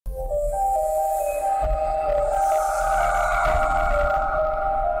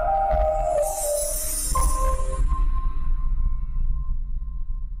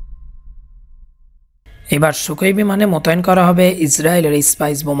এবার সুখোই বিমানে মোতায়েন করা হবে ইসরায়েলের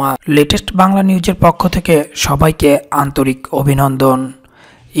স্পাইস বোমা। লেটেস্ট বাংলা নিউজের পক্ষ থেকে সবাইকে আন্তরিক অভিনন্দন।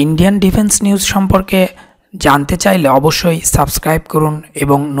 ইন্ডিয়ান ডিফেন্স নিউজ সম্পর্কে জানতে চাইলে অবশ্যই সাবস্ক্রাইব করুন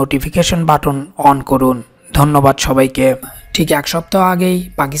এবং নোটিফিকেশন বাটন অন করুন। ধন্যবাদ সবাইকে। ঠিক এক সপ্তাহ আগেই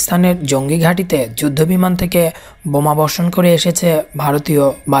পাকিস্তানের জঙ্গি ঘাঁটিতে যুদ্ধবিমান থেকে বোমা বর্ষণ করে এসেছে ভারতীয়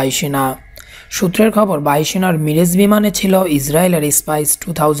বায়ুসেনা। সূত্রের খবর, বায়ুসেনার মিরেজ বিমানে ছিল ইসরায়েলের স্পাইস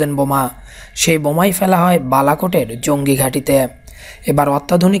 2000 বোমা। সেই বোমাই ফেলা হয় বালাকোটের জঙ্গি ঘাঁটিতে। এবার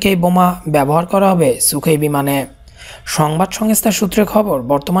অত্যাধুনিক এই বোমা ব্যবহার করা হবে সুখোই বিমানে। সংবাদ সংস্থার সূত্রে খবর,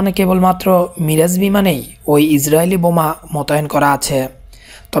 বর্তমানে কেবলমাত্র মিরাজ বিমানেই ওই ইসরায়েলি বোমা মোতায়েন করা আছে।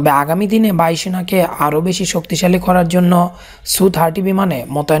 তবে আগামী দিনে বায়ুসেনাকে আরও বেশি শক্তিশালী করার জন্য সু-30 বিমানে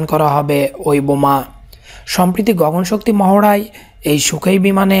মোতায়েন করা হবে ওই বোমা। সম্প্রতি গগনশক্তি মহড়ায় এই সুখোই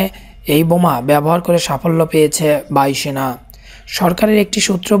বিমানে এই বোমা ব্যবহার করে সাফল্য পেয়েছে বায়ুসেনা। সরকারের একটি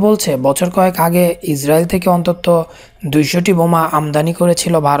সূত্র বলছে, বছর কয়েক আগে ইসরায়েল থেকে অন্তত 200টি বোমা আমদানি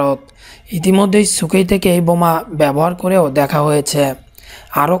করেছিল ভারত। ইতিমধ্যেই সুখোই থেকে এই বোমা ব্যবহার করেও দেখা হয়েছে।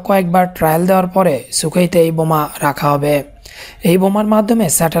 আরও কয়েকবার ট্রায়াল দেওয়ার পরে সুখোইতে এই বোমা রাখা হবে। এই বোমার মাধ্যমে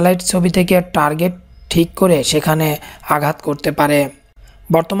স্যাটেলাইট ছবি থেকে টার্গেট ঠিক করে সেখানে আঘাত করতে পারে।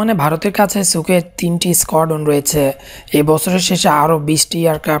 বর্তমানে ভারতের কাছে সুখোইয়ের 3টি স্কোয়াড্রন রয়েছে। এই বছরের শেষে আরও 20টি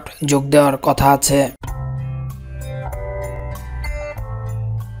এয়ারক্রাফট যোগ দেওয়ার কথা আছে।